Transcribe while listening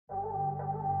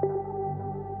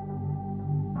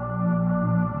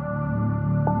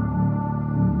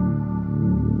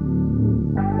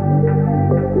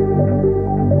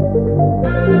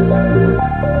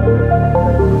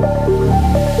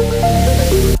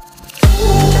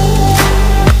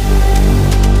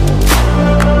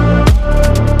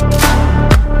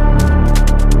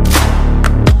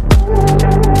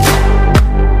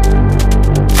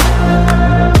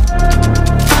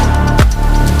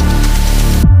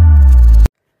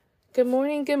Good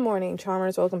morning,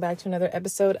 Charmers. Welcome back to another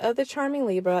episode of The Charming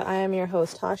Libra. I am your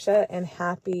host, Tasha, and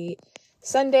happy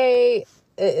Sunday.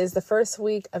 It is the first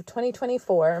week of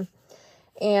 2024,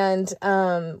 and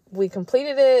we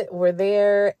completed it. We're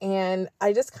there, and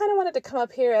I just kind of wanted to come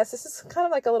up here as this is kind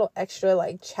of like a little extra,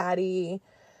 like, chatty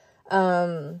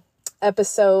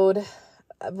episode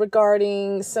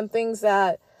regarding some things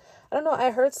that, I don't know,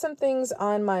 I heard some things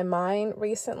on my mind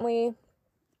recently.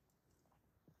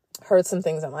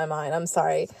 I'm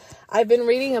sorry. I've been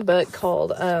reading a book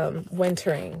called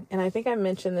Wintering, and I think I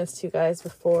mentioned this to you guys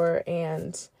before,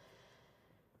 and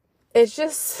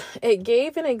it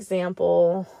gave an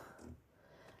example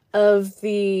of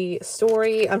the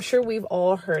story. I'm sure we've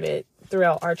all heard it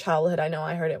throughout our childhood. I know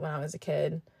I heard it when I was a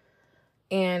kid,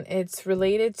 and it's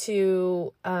related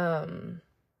to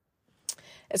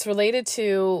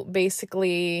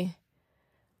basically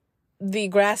the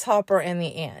grasshopper and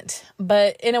the ant.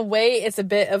 But in a way, it's a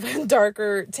bit of a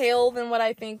darker tale than what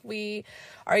I think we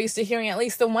are used to hearing. At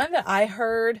least the one that I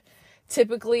heard,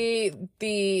 typically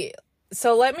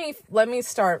so let me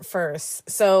start first.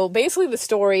 So basically the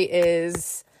story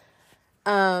is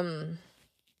the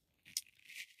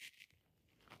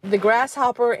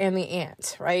grasshopper and the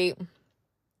ant, right?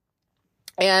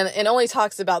 And it only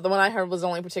talks about, the one I heard was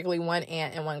only particularly one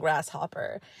ant and one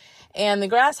grasshopper. And the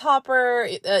grasshopper,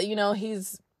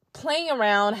 he's playing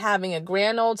around, having a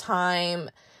grand old time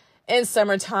in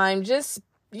summertime, just,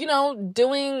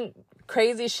 doing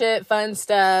crazy shit, fun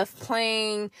stuff,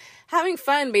 playing, having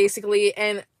fun, basically.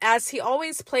 And as he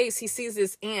always plays, he sees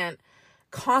this ant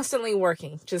constantly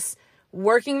working, just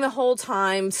working the whole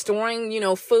time, storing,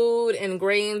 food and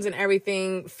grains and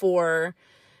everything for,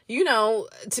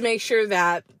 to make sure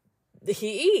that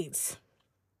he eats.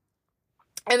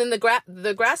 And then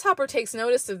the grasshopper takes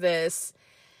notice of this,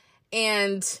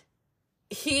 and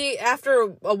he,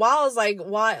 after a while, is like,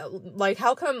 why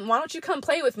don't you come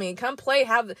play with me? Come play,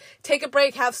 take a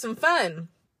break, have some fun.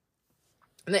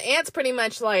 And the ant's pretty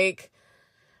much like,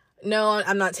 no,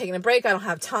 I'm not taking a break. I don't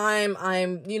have time.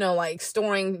 I'm,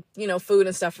 storing, food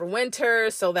and stuff for winter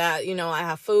so that, I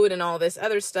have food and all this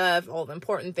other stuff, all the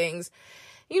important things.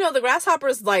 The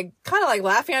grasshopper's like kind of like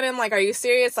laughing at him, like, are you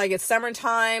serious? Like, it's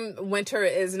summertime, winter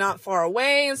is not far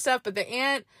away and stuff, but the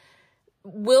ant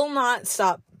will not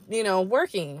stop,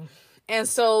 working. And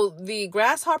so the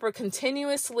grasshopper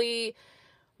continuously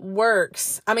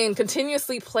plays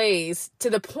to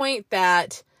the point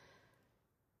that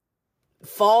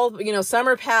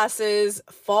summer passes,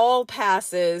 fall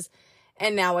passes,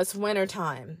 and now it's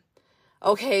wintertime.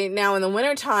 Okay, now in the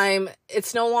wintertime,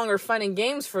 it's no longer fun and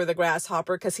games for the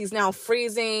grasshopper because he's now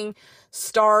freezing,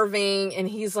 starving, and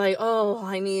he's like, oh,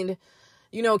 I need,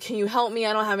 can you help me?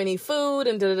 I don't have any food,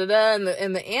 and da-da-da-da.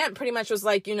 And the ant pretty much was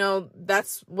like,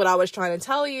 that's what I was trying to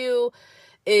tell you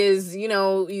is,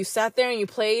 you sat there and you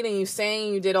played and you sang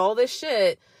and you did all this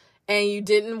shit and you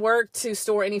didn't work to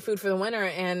store any food for the winter,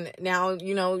 and now,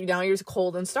 now you're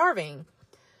cold and starving.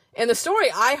 And the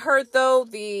story I heard, though,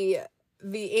 the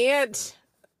ant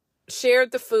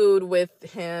shared the food with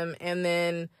him, and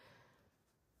then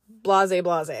blase.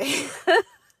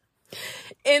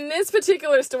 In this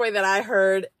particular story that I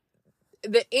heard,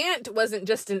 the ant wasn't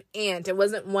just an ant. It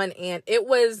wasn't one ant. It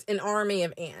was an army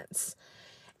of ants.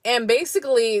 And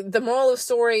basically, the moral of the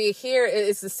story here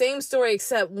is the same story,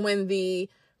 except when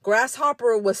the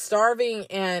grasshopper was starving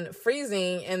and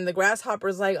freezing, and the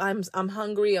grasshopper's like, I'm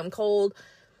hungry, I'm cold.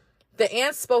 The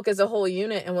ants spoke as a whole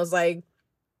unit and was like,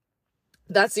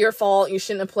 that's your fault. You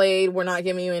shouldn't have played. We're not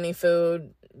giving you any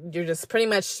food. You're just pretty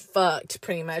much fucked.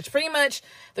 Pretty much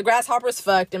the grasshopper's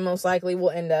fucked and most likely will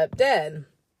end up dead.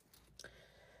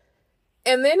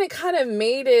 And then it kind of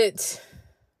made it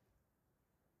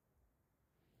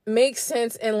make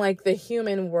sense in like the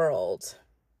human world.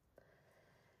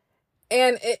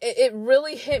 And it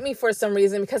really hit me for some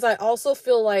reason, because I also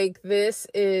feel like this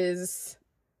is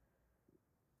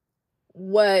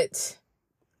what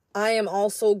I am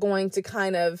also going to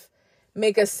kind of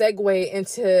make a segue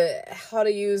into how to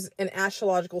use an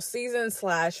astrological season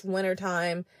 /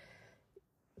 wintertime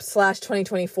 /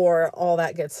 2024, all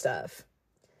that good stuff.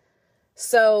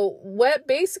 So what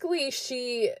basically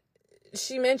she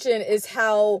mentioned is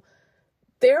how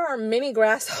there are many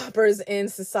grasshoppers in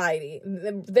society.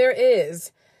 There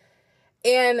is.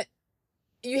 And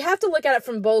you have to look at it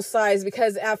from both sides,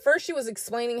 because at first she was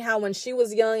explaining how when she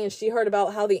was young and she heard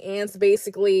about how the ants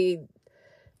basically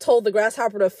told the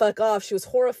grasshopper to fuck off, she was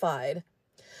horrified.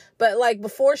 But like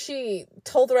before she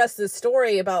told the rest of the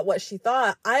story about what she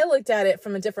thought, I looked at it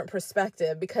from a different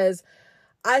perspective, because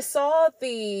I saw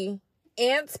the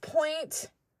ant's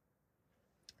point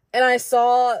And I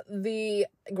saw the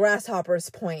grasshoppers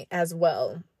point as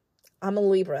well. I'm a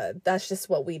Libra. That's just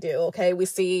what we do, okay? We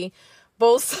see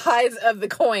both sides of the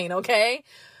coin, okay?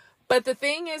 But the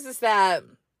thing is that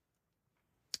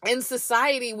in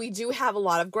society, we do have a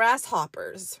lot of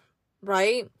grasshoppers,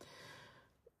 right?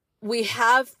 We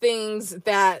have things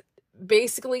that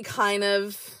basically kind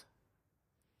of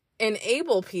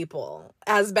enable people.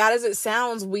 As bad as it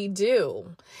sounds, we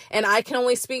do. And I can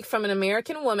only speak from an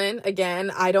American woman.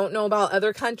 Again, I don't know about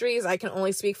other countries. I can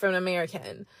only speak from an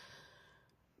American.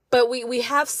 But we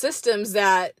have systems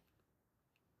that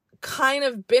kind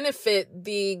of benefit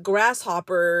the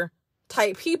grasshopper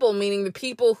type people, meaning the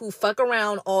people who fuck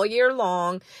around all year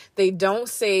long. They don't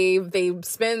save. They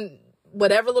spend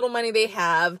whatever little money they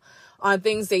have on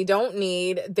things they don't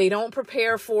need. They don't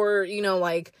prepare for,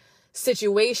 like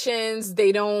situations.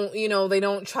 They don't, they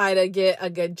don't try to get a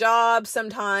good job.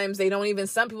 Sometimes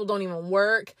some people don't even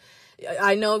work.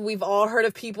 I know we've all heard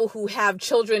of people who have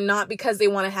children, not because they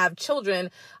want to have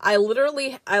children. I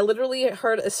literally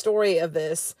heard a story of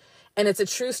this, and it's a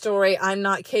true story. I'm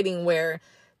not kidding, where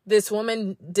this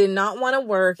woman did not want to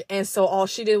work. And so all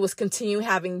she did was continue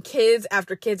having kids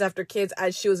after kids after kids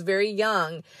as she was very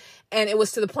young. And it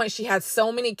was to the point she had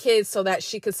so many kids so that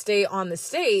she could stay on the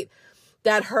state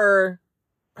that her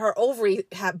ovary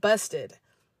had busted.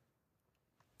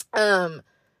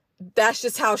 That's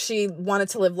just how she wanted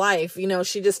to live life.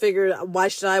 She just figured, why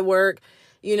should I work?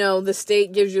 The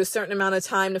state gives you a certain amount of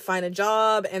time to find a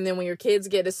job. And then when your kids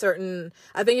get I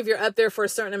think if you're up there for a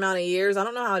certain amount of years, I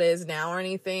don't know how it is now or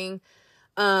anything,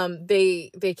 they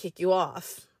kick you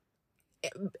off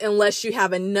unless you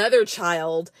have another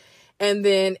child, and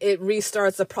then it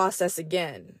restarts the process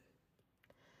again.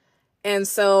 And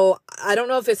so I don't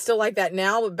know if it's still like that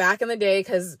now, but back in the day,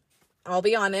 because I'll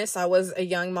be honest, I was a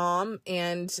young mom,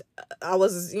 and I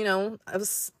was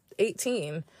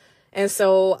 18. And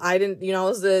so I didn't, I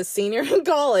was a senior in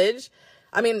college.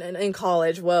 I mean, in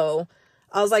college, whoa.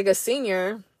 I was like a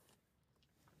senior,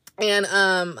 and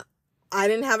I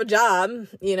didn't have a job.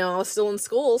 I was still in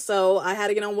school, so I had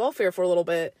to get on welfare for a little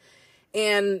bit.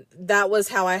 And that was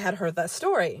how I had heard that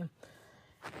story.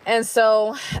 And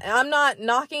so I'm not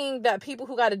knocking that people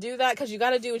who got to do that, because you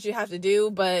got to do what you have to do.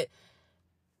 But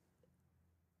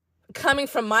coming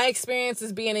from my experience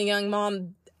as being a young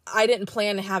mom, I didn't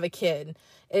plan to have a kid.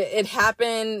 It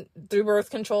happened through birth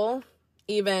control.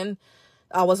 Even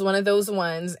I was one of those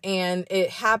ones, and it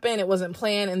happened. It wasn't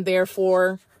planned. And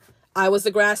therefore I was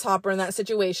the grasshopper in that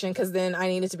situation, because then I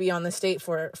needed to be on the state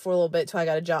for a little bit till I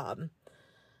got a job.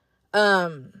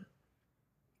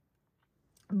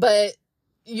 But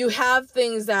you have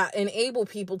things that enable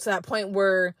people to that point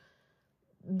where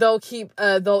they'll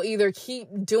either keep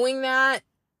doing that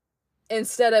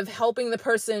instead of helping the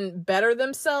person better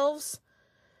themselves.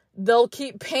 They'll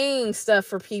keep paying stuff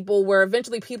for people, where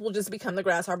eventually people just become the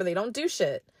grasshopper. They don't do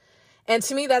shit. And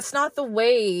to me, that's not the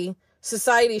way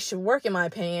society should work, in my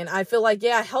opinion. I feel like,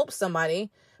 yeah, help somebody,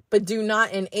 but do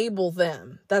not enable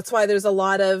them. That's why there's a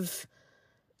lot of,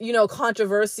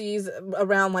 controversies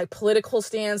around like political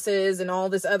stances and all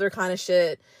this other kind of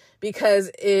shit, because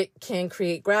it can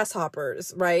create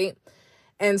grasshoppers, right?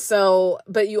 And so,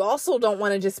 but you also don't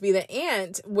want to just be the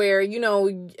ant where, you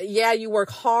work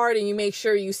hard and you make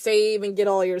sure you save and get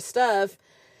all your stuff.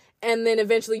 And then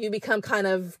eventually you become kind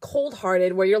of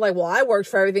cold-hearted, where you're like, well, I worked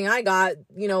for everything I got,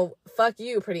 fuck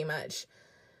you, pretty much.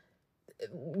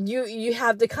 You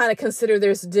have to kind of consider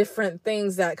there's different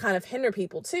things that kind of hinder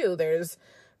people too. There's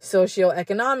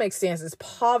socioeconomic stances,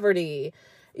 poverty,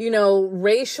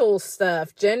 racial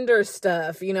stuff, gender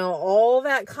stuff, all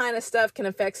that kind of stuff can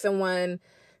affect someone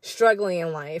struggling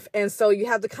in life. And so you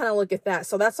have to kind of look at that.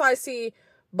 So that's why I see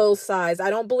both sides. I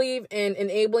don't believe in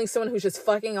enabling someone who's just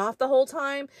fucking off the whole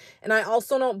time. And I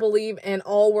also don't believe in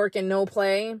all work and no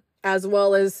play, as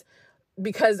well as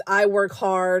because I work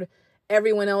hard,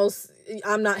 everyone else,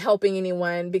 I'm not helping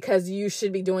anyone because you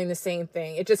should be doing the same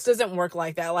thing. It just doesn't work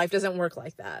like that. Life doesn't work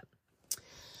like that.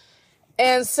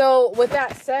 And so with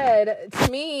that said,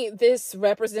 to me, this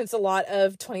represents a lot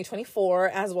of 2024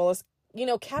 as well as,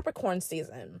 Capricorn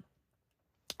season.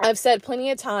 I've said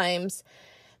plenty of times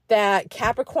that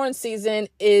Capricorn season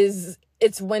it's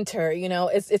winter,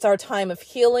 it's our time of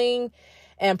healing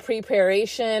and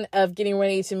preparation, of getting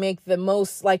ready to make the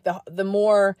most, like the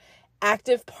more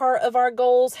active part of our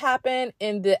goals happen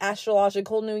in the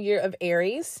astrological new year of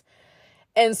Aries.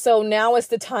 And so now is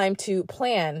the time to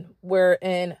plan. We're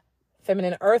in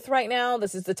feminine earth right now.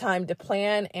 This is the time to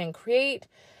plan and create.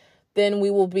 Then we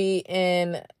will be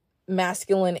in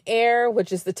masculine air,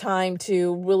 which is the time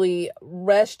to really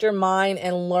rest your mind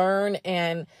and learn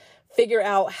and figure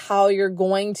out how you're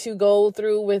going to go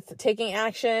through with taking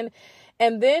action.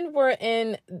 And then we're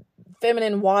in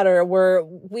feminine water, where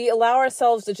we allow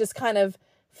ourselves to just kind of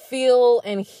feel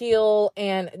and heal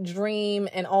and dream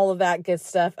and all of that good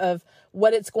stuff of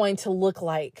what it's going to look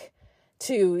like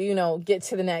to, you know, get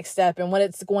to the next step, and what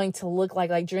it's going to look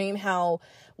like dream how,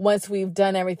 once we've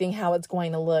done everything, how it's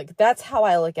going to look. That's how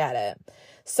I look at it.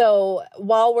 So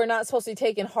while we're not supposed to be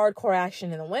taking hardcore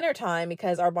action in the wintertime,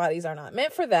 because our bodies are not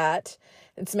meant for that,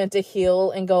 it's meant to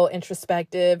heal and go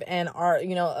introspective and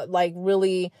like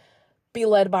really be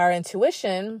led by our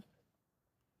intuition,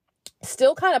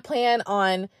 still kind of plan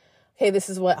on, hey, this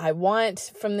is what I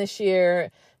want from this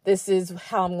year. This is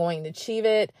how I'm going to achieve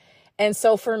it. And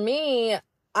so for me,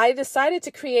 I decided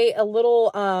to create a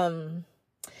little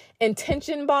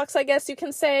intention box, I guess you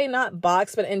can say. Not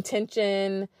box, but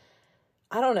intention,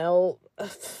 I don't know,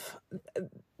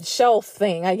 shelf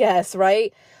thing, I guess,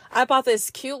 right? I bought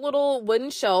this cute little wooden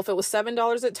shelf. It was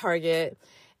 $7 at Target.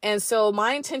 And so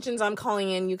my intentions I'm calling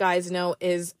in, you guys know,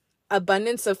 is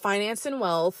abundance of finance and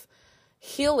wealth,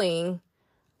 healing,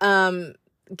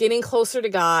 getting closer to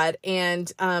God,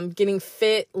 and getting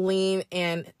fit, lean,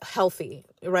 and healthy,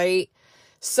 right?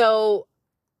 So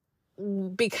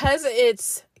because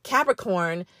it's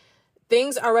Capricorn,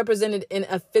 things are represented in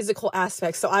a physical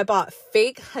aspect. So I bought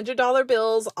fake $100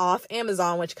 bills off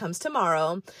Amazon, which comes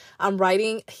tomorrow. I'm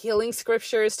writing healing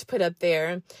scriptures to put up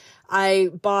there. I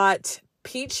bought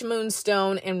peach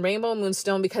moonstone and rainbow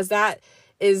moonstone because that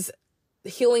is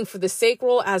healing for the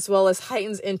sacral, as well as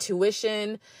heightens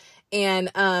intuition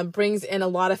and brings in a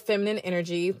lot of feminine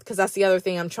energy, because that's the other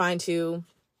thing I'm trying to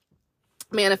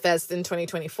manifest in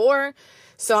 2024.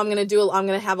 So I'm going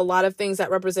to have a lot of things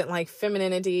that represent like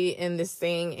femininity in this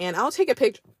thing, and I'll take a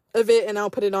picture of it and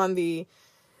I'll put it on the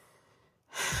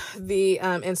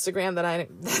Instagram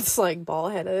that's like ball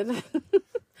headed,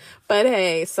 but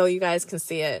hey, so you guys can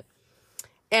see it.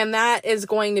 And that is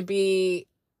going to be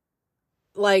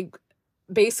like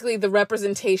basically the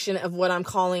representation of what I'm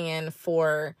calling in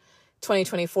for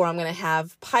 2024. I'm going to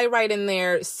have pyrite in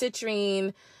there,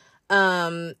 citrine,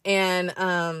 and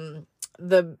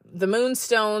the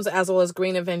moonstones, as well as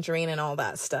green aventurine and all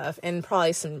that stuff, and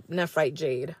probably some nephrite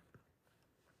jade.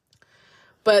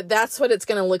 But that's what it's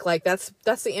going to look like. That's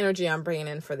the energy I'm bringing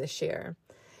in for this year.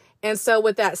 And so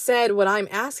with that said, what I'm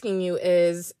asking you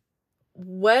is,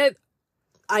 what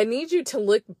I need you to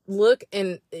look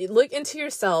into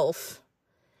yourself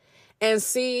and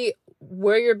see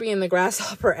where you're being the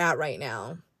grasshopper at right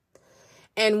now.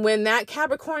 And when that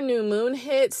Capricorn new moon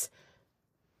hits,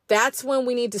 that's when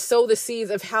we need to sow the seeds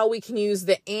of how we can use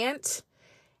the ant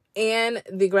and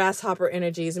the grasshopper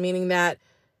energies, meaning that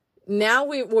now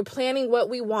we're planning what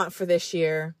we want for this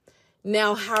year.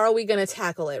 Now, how are we going to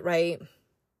tackle it, right?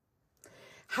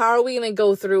 How are we going to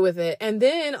go through with it? And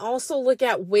then also look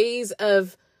at ways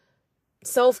of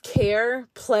self-care,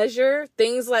 pleasure,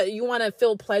 things that you want to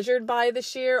feel pleasured by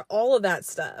this year, all of that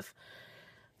stuff.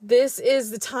 This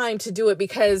is the time to do it,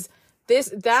 because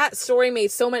that story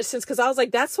made so much sense, because I was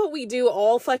like, that's what we do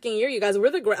all fucking year, you guys.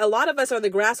 A lot of us are the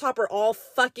grasshopper all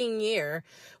fucking year,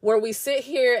 where we sit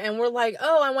here and we're like,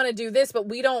 oh, I want to do this, but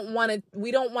we don't want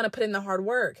to put in the hard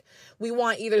work. We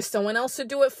want either someone else to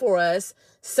do it for us,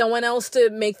 someone else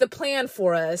to make the plan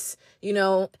for us,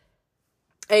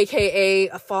 AKA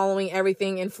following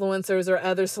everything influencers or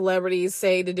other celebrities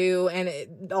say to do,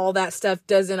 and all that stuff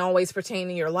doesn't always pertain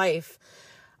to your life.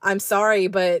 I'm sorry,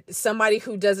 but somebody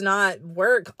who does not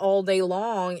work all day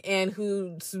long and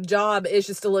whose job is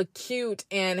just to look cute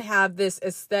and have this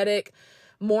aesthetic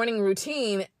morning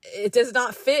routine, it does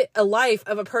not fit a life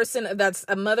of a person that's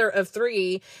a mother of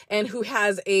 3 and who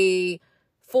has a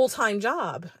full-time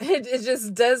job. It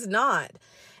just does not.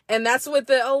 And that's what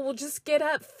we'll just get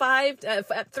up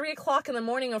at 3 o'clock in the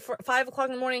morning or 5 o'clock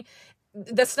in the morning.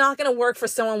 That's not going to work for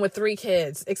someone with 3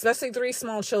 kids, especially 3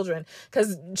 small children,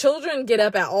 because children get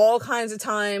up at all kinds of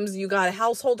times. You got a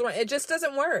household. It just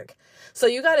doesn't work. So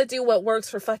you got to do what works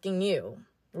for fucking you,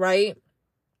 right?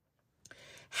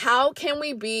 How can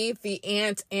we be the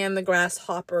ant and the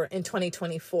grasshopper in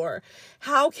 2024?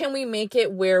 How can we make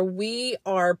it where we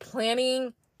are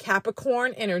planning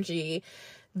Capricorn energy,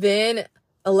 then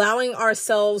allowing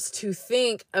ourselves to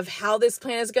think of how this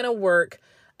plan is going to work,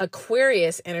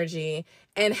 Aquarius energy,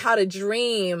 and how to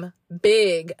dream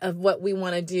big of what we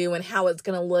want to do and how it's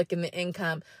going to look in the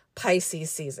income,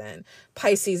 Pisces season,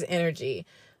 Pisces energy.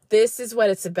 This is what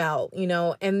it's about,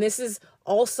 and this is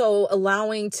also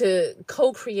allowing to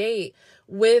co-create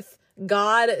with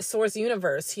God, source,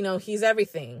 universe. He's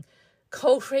everything.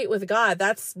 Co-create with God.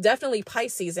 That's definitely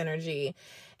Pisces energy.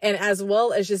 and as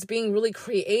well as just being really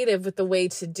creative with the way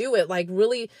to do it, like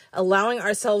really allowing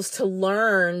ourselves to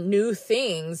learn new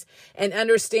things and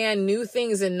understand new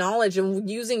things and knowledge, and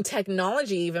using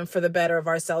technology even for the better of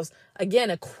ourselves.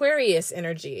 Again, Aquarius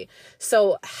energy.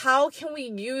 So how can we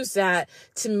use that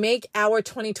to make our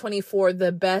 2024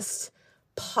 the best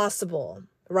possible,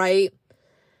 right?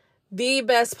 The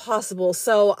best possible.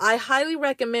 So I highly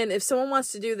recommend, if someone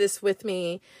wants to do this with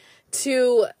me,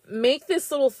 to make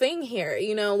this little thing here,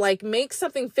 like make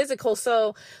something physical.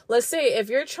 So let's say if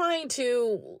you're trying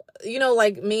to,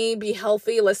 like me, be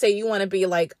healthy, let's say you want to be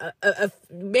like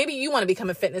maybe you want to become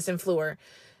a fitness influencer,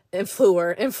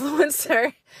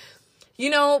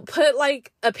 put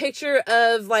like a picture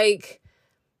of like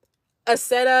a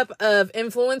setup of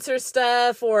influencer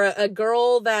stuff, or a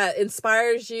girl that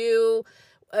inspires you,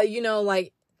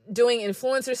 like doing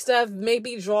influencer stuff,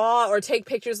 maybe draw or take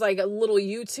pictures, like a little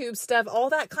YouTube stuff, all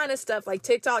that kind of stuff, like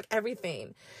TikTok,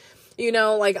 everything.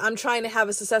 Like I'm trying to have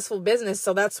a successful business.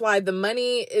 So that's why the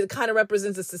money, it kind of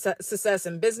represents a success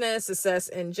in business, success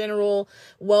in general,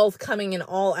 wealth coming in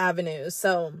all avenues.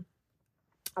 So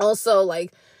also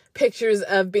like pictures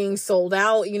of being sold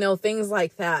out, things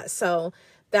like that. So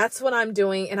that's what I'm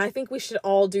doing. And I think we should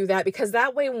all do that, because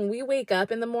that way when we wake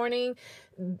up in the morning,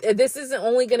 this isn't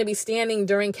only going to be standing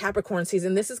during Capricorn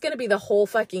season. This is going to be the whole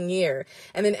fucking year.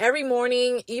 And then every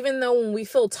morning, even though when we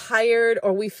feel tired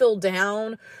or we feel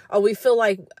down or we feel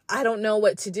like I don't know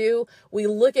what to do, we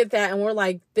look at that and we're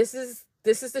like, this is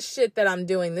the shit that I'm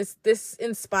doing. This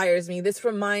inspires me. This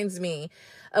reminds me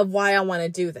of why I want to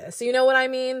do this. You know what I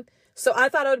mean? So I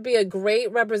thought it would be a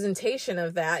great representation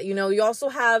of that. You also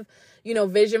have,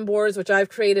 vision boards, which I've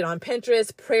created on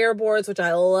Pinterest, prayer boards, which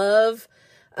I love.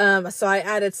 So I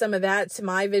added some of that to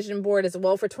my vision board as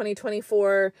well for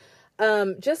 2024.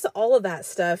 Just all of that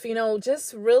stuff,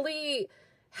 just really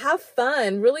have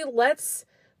fun. Really, let's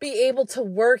be able to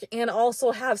work and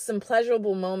also have some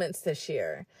pleasurable moments this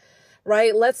year,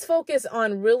 right? Let's focus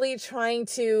on really trying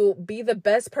to be the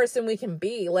best person we can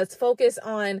be. Let's focus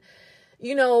on,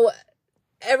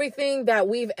 everything that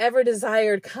we've ever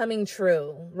desired coming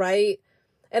true, right?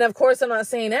 And of course, I'm not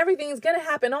saying everything's going to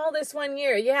happen all this one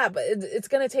year. Yeah, but it's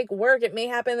going to take work. It may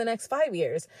happen in the next 5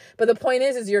 years. But the point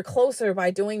is you're closer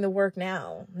by doing the work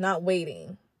now, not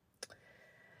waiting.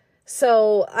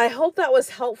 So I hope that was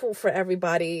helpful for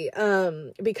everybody,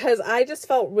 because I just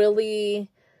felt really,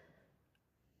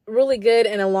 really good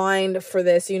and aligned for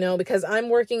this, because I'm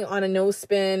working on a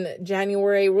no-spin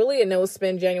January, really a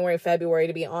no-spin January, February,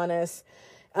 to be honest.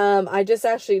 I just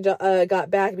actually got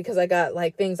back because I got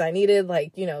like things I needed,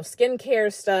 like,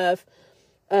 skincare stuff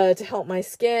to help my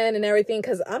skin and everything,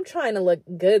 because I'm trying to look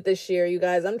good this year, you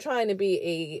guys. I'm trying to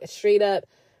be a straight up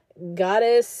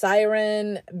goddess,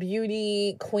 siren,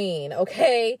 beauty queen,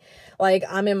 okay? Like,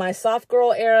 I'm in my soft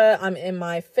girl era. I'm in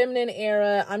my feminine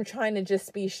era. I'm trying to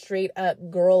just be straight up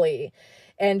girly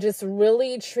and just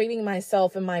really treating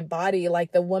myself and my body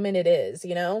like the woman it is,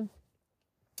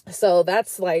 So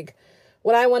that's like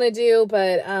what I want to do,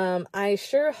 but I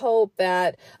sure hope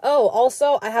that,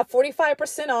 also I have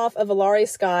 45% off of Alari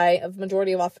Sky, of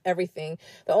majority of off everything.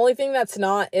 The only thing that's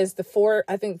not is the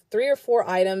 3 or 4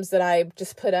 items that I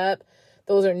just put up.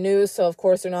 Those are new, so of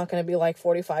course they're not going to be like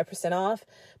 45% off,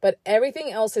 but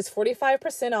everything else is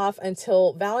 45% off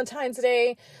until Valentine's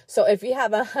Day. So if you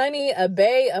have a honey, a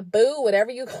bae, a boo,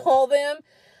 whatever you call them,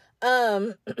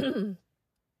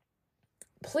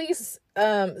 please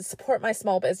support my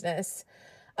small business.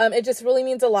 It just really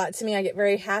means a lot to me. I get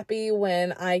very happy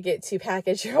when I get to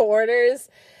package your orders.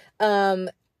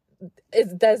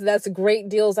 That's great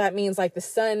deals. That means like the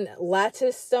Sun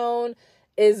Lattice Stone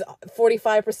is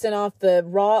 45% off. The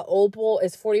Raw Opal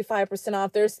is 45%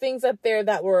 off. There's things up there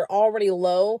that were already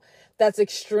low. That's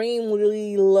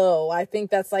extremely low. I think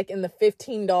that's like in the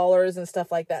 $15 and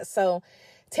stuff like that. So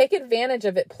take advantage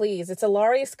of it, please. It's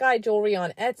Alari Sky Jewelry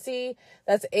on Etsy.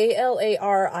 That's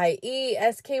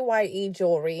ALARIESKYE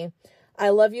Jewelry. I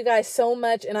love you guys so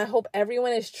much, and I hope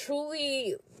everyone is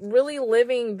truly, really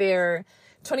living their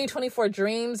 2024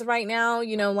 dreams right now.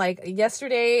 Like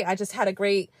yesterday, I just had a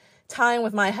great time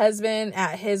with my husband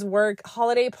at his work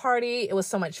holiday party. It was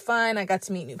so much fun. I got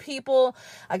to meet new people.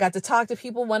 I got to talk to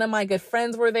people. One of my good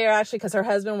friends were there, actually, because her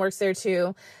husband works there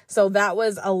too. So that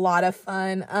was a lot of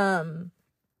fun.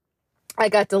 I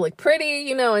got to look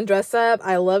pretty, and dress up.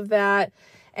 I love that.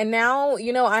 And now,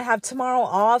 I have tomorrow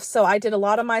off. So I did a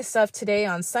lot of my stuff today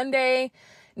on Sunday.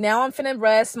 Now I'm finna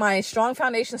rest. My strong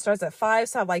foundation starts at 5.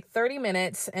 So I have like 30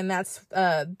 minutes. And that's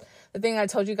the thing I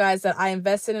told you guys, that I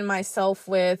invested in myself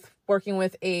with working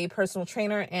with a personal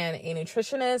trainer and a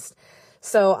nutritionist.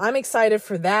 So I'm excited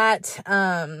for that.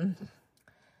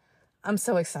 I'm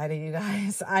so excited, you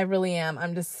guys. I really am.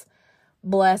 I'm just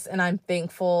blessed and I'm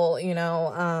thankful.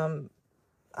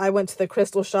 I went to the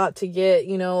crystal shop to get,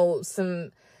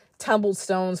 some tumbled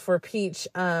stones for peach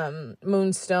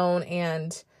moonstone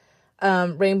and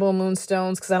rainbow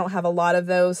moonstones, because I don't have a lot of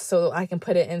those, so I can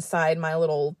put it inside my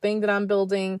little thing that I'm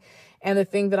building. And the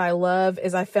thing that I love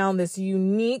is I found this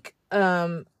unique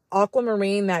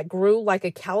aquamarine that grew like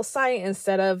a calcite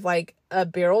instead of like a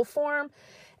barrel form.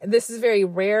 This is very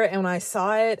rare, and when I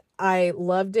saw it, I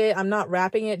loved it. I'm not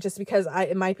wrapping it just because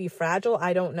it might be fragile.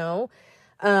 I don't know.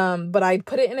 But I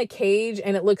put it in a cage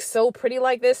and it looks so pretty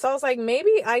like this. So I was like,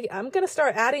 maybe I'm going to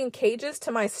start adding cages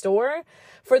to my store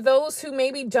for those who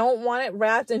maybe don't want it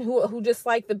wrapped and who just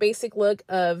like the basic look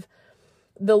of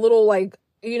the little like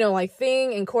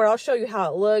thing and cord. I'll show you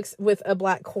how it looks with a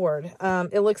black cord.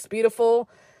 It looks beautiful.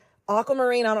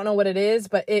 Aquamarine, I don't know what it is,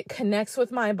 but it connects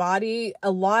with my body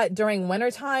a lot during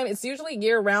wintertime. It's usually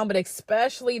year round, but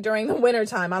especially during the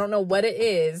wintertime. I don't know what it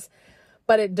is,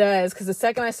 but it does. Because the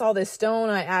second I saw this stone,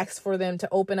 I asked for them to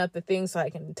open up the thing so I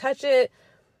can touch it.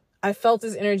 I felt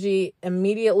this energy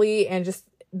immediately, and just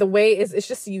the way it's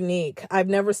just unique. I've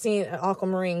never seen an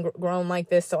aquamarine grown like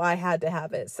this, so I had to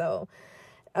have it. So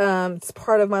it's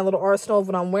part of my little arsenal of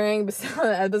what I'm wearing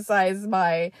besides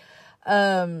my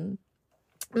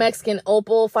Mexican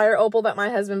opal, fire opal that my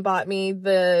husband bought me.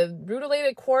 The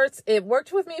rutilated quartz, it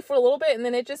worked with me for a little bit, and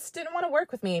then it just didn't want to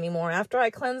work with me anymore. After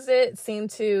I cleansed it, it seemed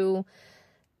to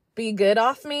be good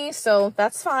off me, so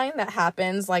that's fine. That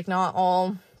happens. Like, not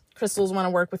all crystals want to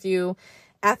work with you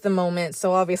at the moment,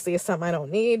 so obviously it's something I don't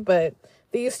need, but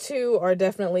these two are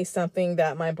definitely something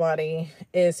that my body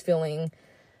is feeling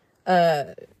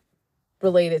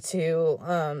related to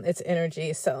its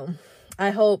energy. So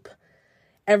I hope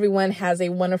everyone has a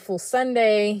wonderful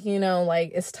Sunday.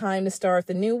 It's time to start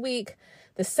the new week,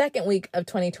 the second week of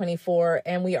 2024.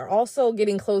 And we are also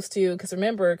getting close to, because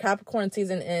remember, Capricorn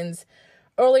season ends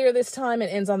earlier this time. It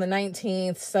ends on the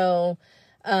 19th. So,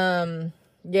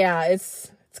 yeah,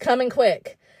 it's coming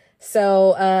quick.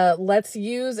 So, let's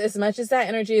use as much of that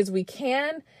energy as we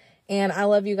can. And I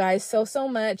love you guys so, so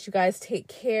much. You guys take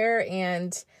care,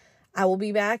 and I will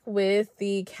be back with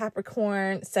the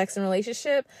Capricorn sex and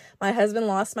relationship. My husband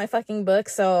lost my fucking book,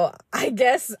 so I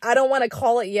guess I don't want to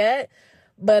call it yet,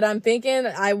 but I'm thinking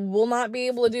I will not be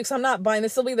able to do, because I'm not buying.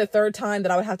 This will be the third time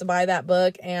that I would have to buy that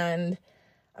book, and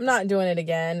I'm not doing it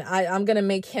again. I'm going to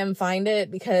make him find it,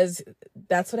 because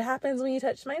that's what happens when you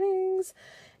touch my things.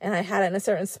 And I had it in a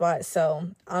certain spot, so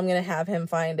I'm going to have him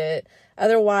find it.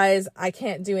 Otherwise, I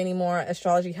can't do any more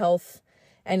astrology, health,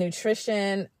 and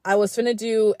nutrition. I was going to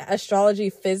do astrology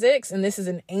physics, and this is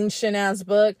an ancient ass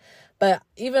book, but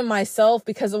even myself,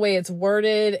 because of the way it's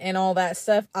worded and all that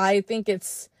stuff, I think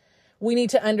we need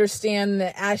to understand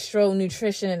the astro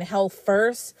nutrition and health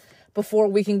first before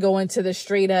we can go into the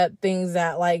straight up things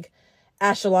that like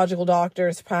astrological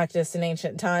doctors practiced in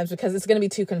ancient times, because it's going to be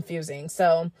too confusing.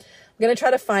 So I'm going to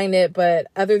try to find it. But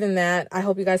other than that, I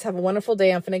hope you guys have a wonderful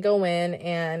day. I'm going to go in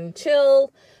and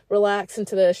chill, relax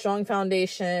into the strong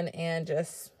foundation, and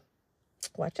just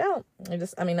watch out.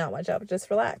 Not watch out, but just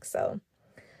relax. So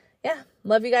yeah,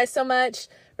 love you guys so much.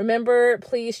 Remember,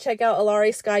 please check out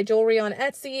Alari Sky Jewelry on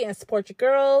Etsy and support your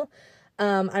girl.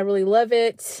 I really love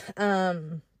it.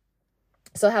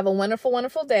 So have a wonderful,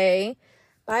 wonderful day.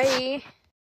 Bye.